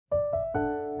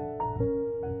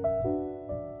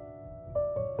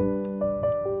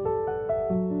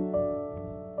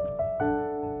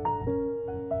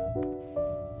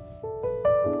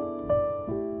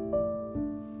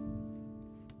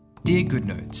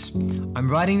GoodNotes. I'm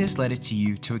writing this letter to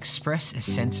you to express a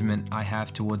sentiment I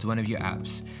have towards one of your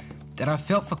apps that I've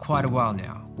felt for quite a while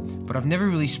now, but I've never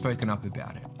really spoken up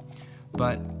about it.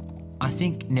 But I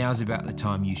think now's about the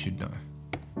time you should know.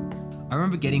 I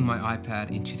remember getting my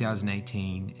iPad in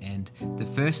 2018, and the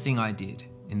first thing I did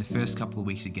in the first couple of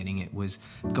weeks of getting it was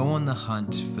go on the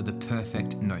hunt for the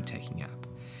perfect note-taking app.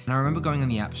 And I remember going on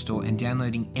the App Store and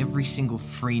downloading every single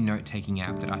free note-taking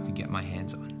app that I could get my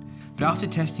hands on. But after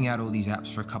testing out all these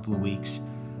apps for a couple of weeks,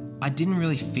 I didn't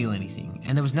really feel anything,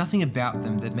 and there was nothing about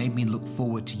them that made me look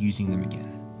forward to using them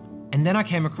again. And then I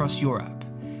came across your app.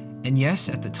 And yes,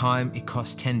 at the time it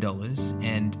cost $10,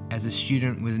 and as a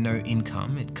student with no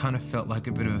income, it kind of felt like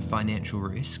a bit of a financial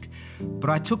risk. But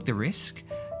I took the risk,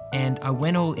 and I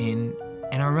went all in,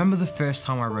 and I remember the first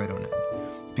time I wrote on it,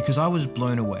 because I was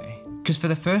blown away. Because for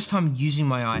the first time using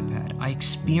my iPad, I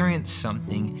experienced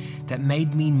something that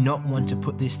made me not want to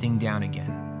put this thing down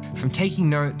again. From taking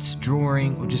notes,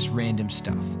 drawing, or just random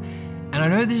stuff. And I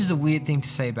know this is a weird thing to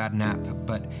say about an app,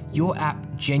 but your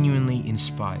app genuinely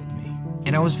inspired me.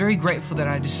 And I was very grateful that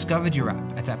I discovered your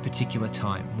app at that particular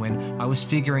time when I was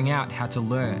figuring out how to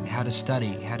learn, how to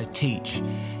study, how to teach.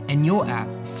 And your app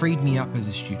freed me up as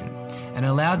a student and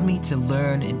allowed me to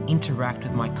learn and interact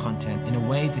with my content in a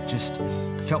way that just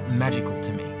felt magical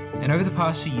to me. And over the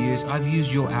past few years, I've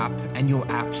used your app and your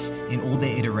apps in all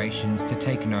their iterations to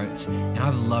take notes, and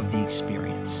I've loved the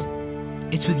experience.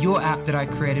 It's with your app that I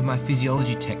created my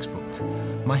physiology textbook,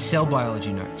 my cell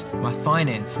biology notes, my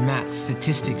finance, maths,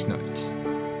 statistics notes.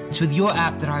 It's with your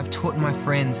app that I've taught my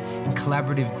friends in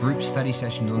collaborative group study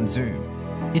sessions on Zoom.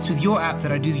 It's with your app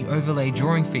that I do the overlay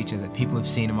drawing feature that people have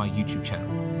seen on my YouTube channel.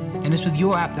 And it's with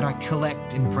your app that I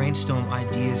collect and brainstorm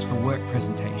ideas for work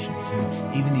presentations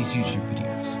and even these YouTube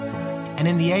videos. And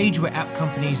in the age where app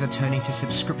companies are turning to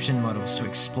subscription models to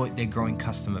exploit their growing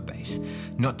customer base,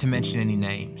 not to mention any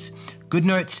names,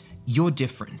 GoodNotes, you're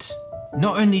different.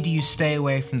 Not only do you stay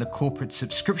away from the corporate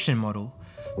subscription model,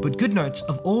 but GoodNotes,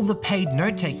 of all the paid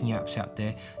note-taking apps out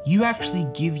there, you actually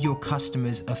give your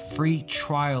customers a free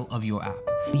trial of your app.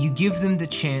 You give them the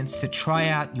chance to try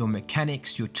out your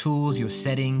mechanics, your tools, your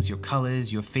settings, your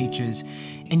colors, your features,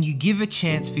 and you give a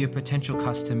chance for your potential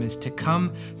customers to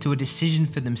come to a decision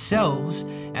for themselves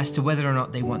as to whether or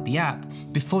not they want the app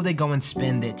before they go and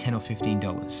spend their $10 or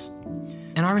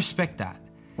 $15. And I respect that.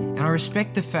 And I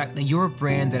respect the fact that you're a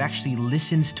brand that actually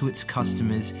listens to its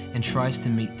customers and tries to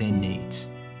meet their needs.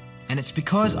 And it's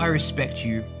because I respect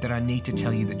you that I need to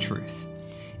tell you the truth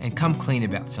and come clean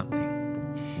about something.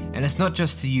 And it's not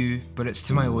just to you, but it's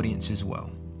to my audience as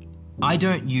well. I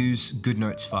don't use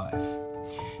GoodNotes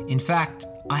 5. In fact,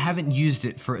 I haven't used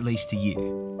it for at least a year.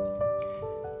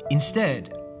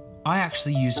 Instead, I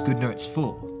actually use GoodNotes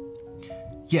 4.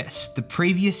 Yes, the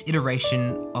previous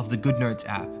iteration of the GoodNotes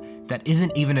app that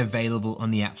isn't even available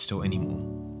on the App Store anymore.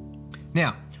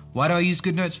 Now, why do I use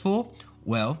GoodNotes 4?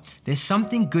 Well, there's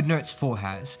something GoodNotes 4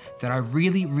 has that I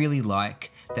really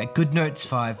like that GoodNotes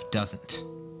 5 doesn't.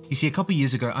 You see, a couple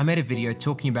years ago, I made a video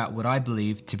talking about what I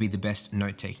believe to be the best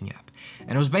note-taking app.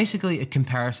 And it was basically a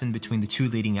comparison between the two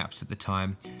leading apps at the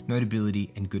time,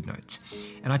 Notability and GoodNotes.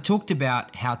 And I talked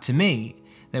about how, to me,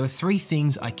 there were three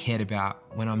things I cared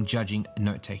about when I'm judging a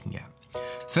note-taking app.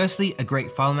 Firstly, a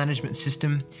great file management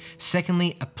system.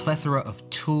 Secondly, a plethora of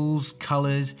tools,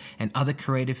 colors, and other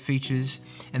creative features.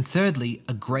 And thirdly,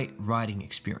 a great writing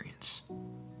experience.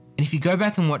 And if you go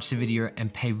back and watch the video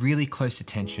and pay really close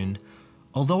attention,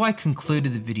 although I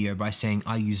concluded the video by saying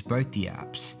I use both the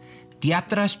apps, the app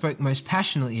that I spoke most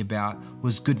passionately about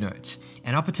was GoodNotes.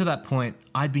 And up until that point,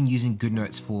 I'd been using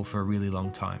GoodNotes 4 for a really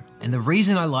long time. And the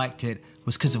reason I liked it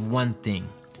was because of one thing,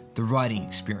 the writing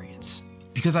experience.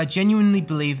 Because I genuinely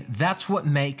believe that's what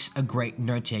makes a great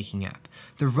note-taking app.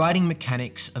 The writing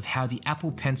mechanics of how the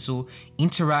Apple Pencil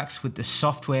interacts with the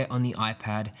software on the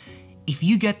iPad. If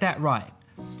you get that right,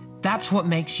 that's what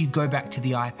makes you go back to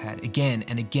the iPad again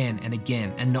and again and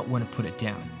again and not want to put it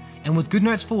down. And with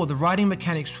GoodNotes 4, the writing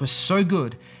mechanics were so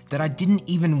good that I didn't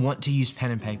even want to use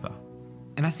pen and paper.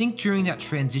 And I think during that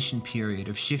transition period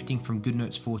of shifting from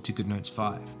GoodNotes 4 to GoodNotes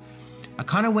 5, I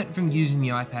kind of went from using the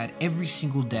iPad every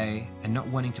single day and not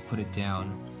wanting to put it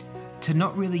down to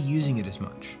not really using it as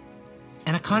much.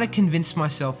 And I kind of convinced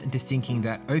myself into thinking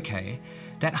that, okay,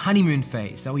 that honeymoon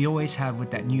phase that we always have with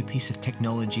that new piece of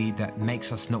technology that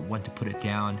makes us not want to put it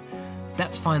down,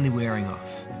 that's finally wearing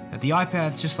off. That the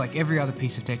iPad's just like every other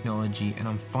piece of technology and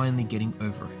I'm finally getting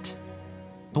over it.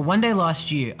 But one day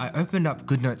last year, I opened up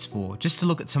GoodNotes 4 just to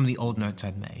look at some of the old notes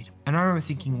I'd made. And I remember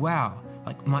thinking, wow,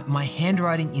 like my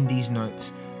handwriting in these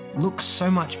notes looks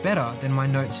so much better than my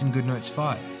notes in GoodNotes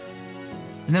 5.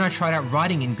 And then I tried out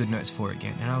writing in GoodNotes 4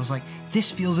 again, and I was like,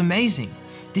 this feels amazing.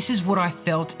 This is what I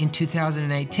felt in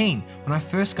 2018 when I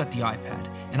first got the iPad,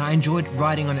 and I enjoyed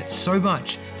writing on it so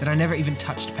much that I never even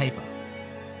touched paper.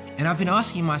 And I've been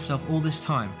asking myself all this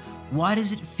time, why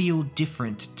does it feel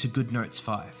different to GoodNotes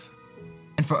 5?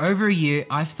 And for over a year,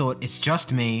 I've thought it's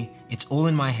just me, it's all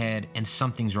in my head, and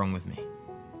something's wrong with me.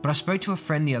 But I spoke to a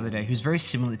friend the other day who's very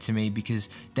similar to me because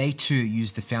they too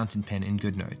use the fountain pen in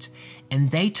GoodNotes. And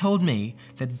they told me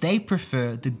that they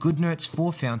prefer the GoodNotes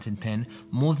 4 fountain pen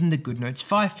more than the GoodNotes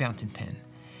 5 fountain pen.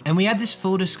 And we had this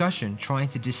full discussion trying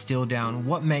to distill down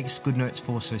what makes GoodNotes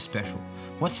 4 so special.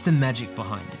 What's the magic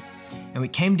behind it? And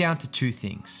it came down to two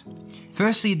things.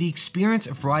 Firstly, the experience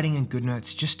of writing in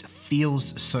GoodNotes just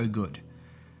feels so good.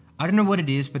 I don't know what it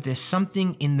is, but there's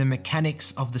something in the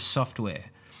mechanics of the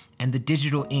software and the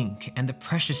digital ink and the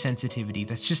pressure sensitivity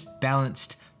that's just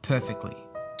balanced perfectly.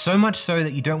 So much so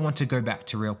that you don't want to go back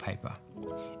to real paper.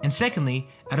 And secondly,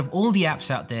 out of all the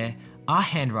apps out there, our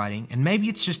handwriting, and maybe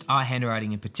it's just our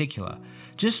handwriting in particular,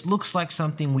 just looks like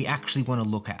something we actually want to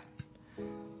look at.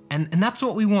 And that's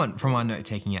what we want from our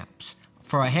note-taking apps,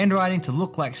 for our handwriting to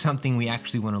look like something we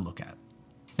actually want to look at.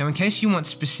 Now, in case you want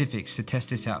specifics to test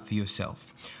this out for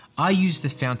yourself, I use the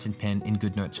fountain pen in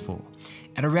GoodNotes 4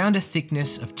 at around a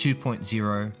thickness of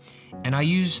 2.0, and I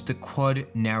use the quad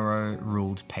narrow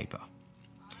ruled paper.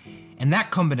 And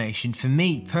that combination, for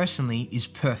me personally, is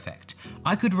perfect.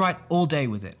 I could write all day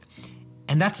with it.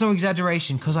 And that's no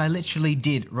exaggeration, because I literally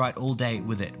did write all day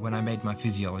with it when I made my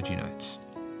physiology notes.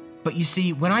 But you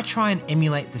see, when I try and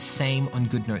emulate the same on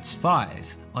GoodNotes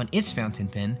 5, on its fountain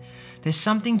pen, there's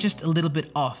something just a little bit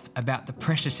off about the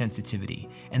pressure sensitivity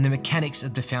and the mechanics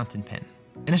of the fountain pen.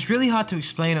 And it's really hard to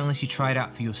explain unless you try it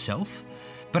out for yourself,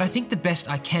 but I think the best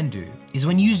I can do is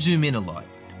when you zoom in a lot,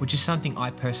 which is something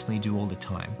I personally do all the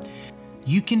time,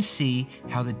 you can see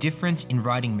how the difference in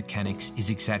writing mechanics is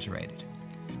exaggerated.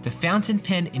 The fountain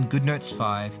pen in GoodNotes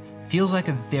 5 feels like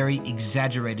a very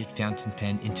exaggerated fountain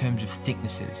pen in terms of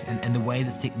thicknesses and the way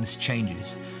the thickness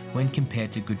changes when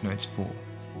compared to GoodNotes 4.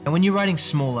 And when you're writing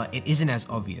smaller, it isn't as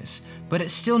obvious, but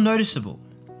it's still noticeable,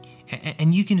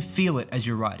 and you can feel it as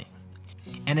you're writing.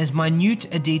 And as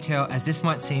minute a detail as this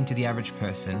might seem to the average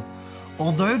person,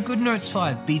 although GoodNotes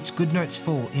 5 beats GoodNotes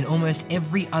 4 in almost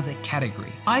every other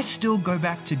category, I still go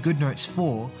back to GoodNotes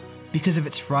 4 because of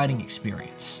its writing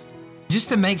experience. Just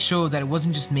to make sure that it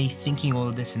wasn't just me thinking all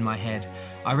of this in my head,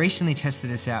 I recently tested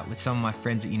this out with some of my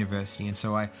friends at university, and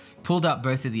so I pulled up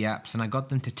both of the apps and I got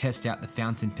them to test out the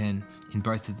fountain pen in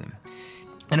both of them.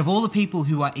 And of all the people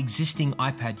who are existing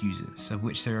iPad users, of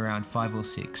which there are around 5 or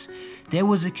 6, there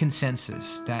was a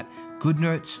consensus that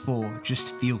GoodNotes 4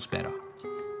 just feels better,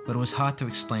 but it was hard to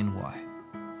explain why.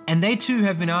 And they too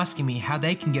have been asking me how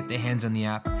they can get their hands on the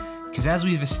app, because as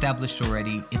we've established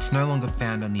already, it's no longer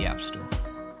found on the App Store.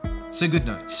 So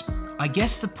GoodNotes, I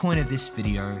guess the point of this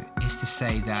video is to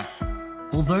say that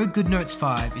although GoodNotes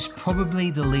 5 is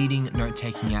probably the leading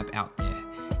note-taking app out there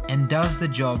and does the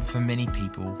job for many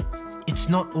people, it's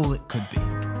not all it could be.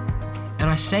 And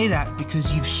I say that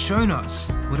because you've shown us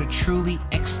what a truly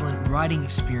excellent writing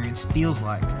experience feels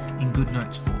like in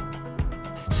GoodNotes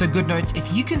 4. So GoodNotes,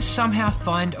 if you can somehow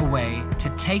find a way to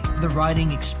take the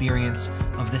writing experience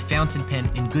of the fountain pen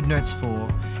in GoodNotes 4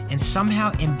 and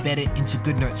somehow embed it into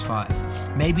GoodNotes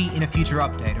 5, maybe in a future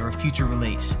update or a future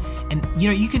release, and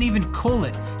you can even call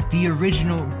it the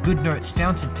original GoodNotes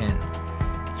fountain pen,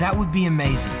 that would be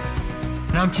amazing.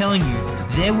 And I'm telling you,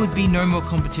 there would be no more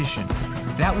competition.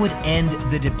 That would end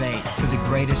the debate for the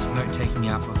greatest note-taking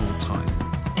app of all time.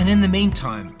 And in the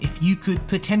meantime, if you could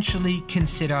potentially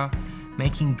consider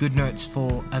making GoodNotes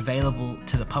 4 available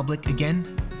to the public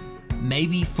again,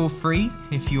 maybe for free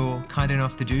if you're kind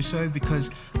enough to do so,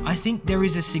 because I think there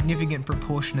is a significant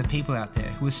proportion of people out there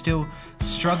who are still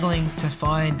struggling to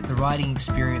find the writing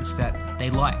experience that they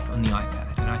like on the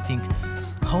iPad. And I think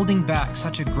holding back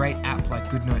such a great app like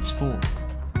GoodNotes 4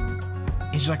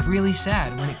 is like really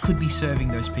sad when it could be serving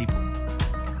those people.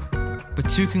 But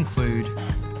to conclude,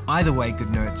 either way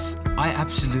GoodNotes, I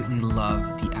absolutely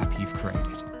love the app you've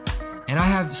created. And I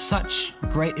have such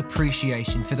great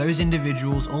appreciation for those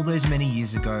individuals all those many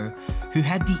years ago who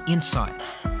had the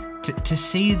insight to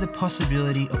see the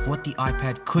possibility of what the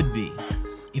iPad could be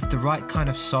if the right kind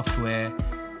of software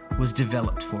was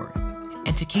developed for it.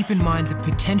 And to keep in mind the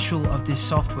potential of this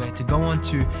software to go on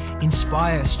to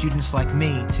inspire students like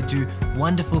me to do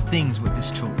wonderful things with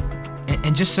this tool.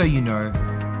 And just so you know,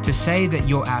 to say that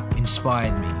your app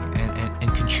inspired me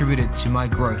and contributed to my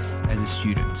growth as a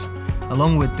student,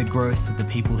 along with the growth of the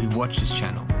people who've watched this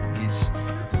channel, is,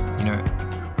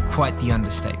 quite the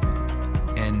understatement.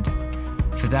 And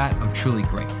for that, I'm truly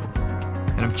grateful.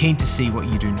 and I'm keen to see what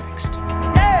you do next. I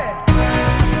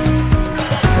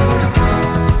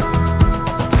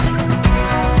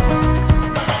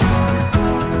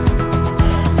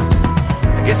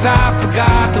guess I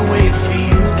forgot the way it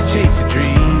feels to chase a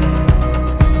dream.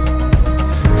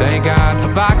 Thank God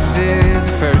for boxes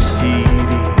of first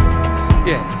CDs.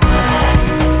 Yeah.